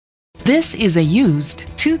This is a used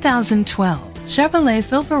 2012 Chevrolet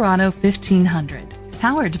Silverado 1500,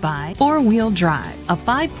 powered by four-wheel drive, a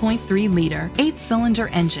 5.3-liter, 8-cylinder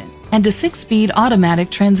engine, and a 6-speed automatic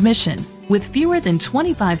transmission. With fewer than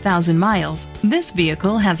 25,000 miles, this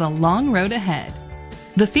vehicle has a long road ahead.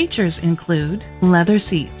 The features include leather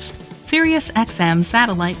seats, Sirius XM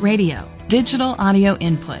satellite radio, digital audio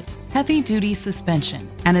input, heavy-duty suspension,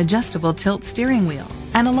 an adjustable tilt steering wheel,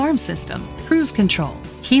 an alarm system, cruise control,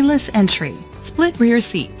 keyless entry, split rear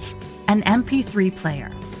seats, an MP3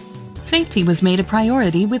 player. Safety was made a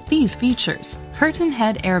priority with these features: curtain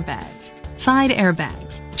head airbags, side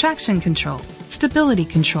airbags, traction control, stability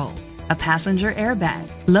control, a passenger airbag,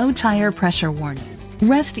 low tire pressure warning.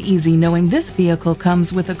 Rest easy knowing this vehicle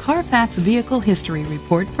comes with a Carfax Vehicle History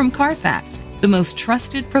Report from Carfax, the most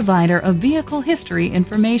trusted provider of vehicle history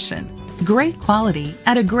information. Great quality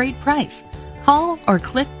at a great price. Call or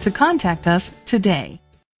click to contact us today.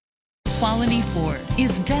 Quality Ford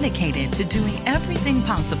is dedicated to doing everything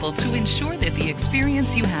possible to ensure that the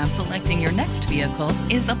experience you have selecting your next vehicle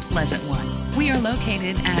is a pleasant one. We are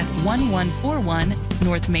located at 1141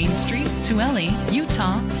 North Main Street, Tooele,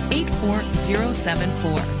 Utah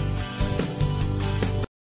 84074.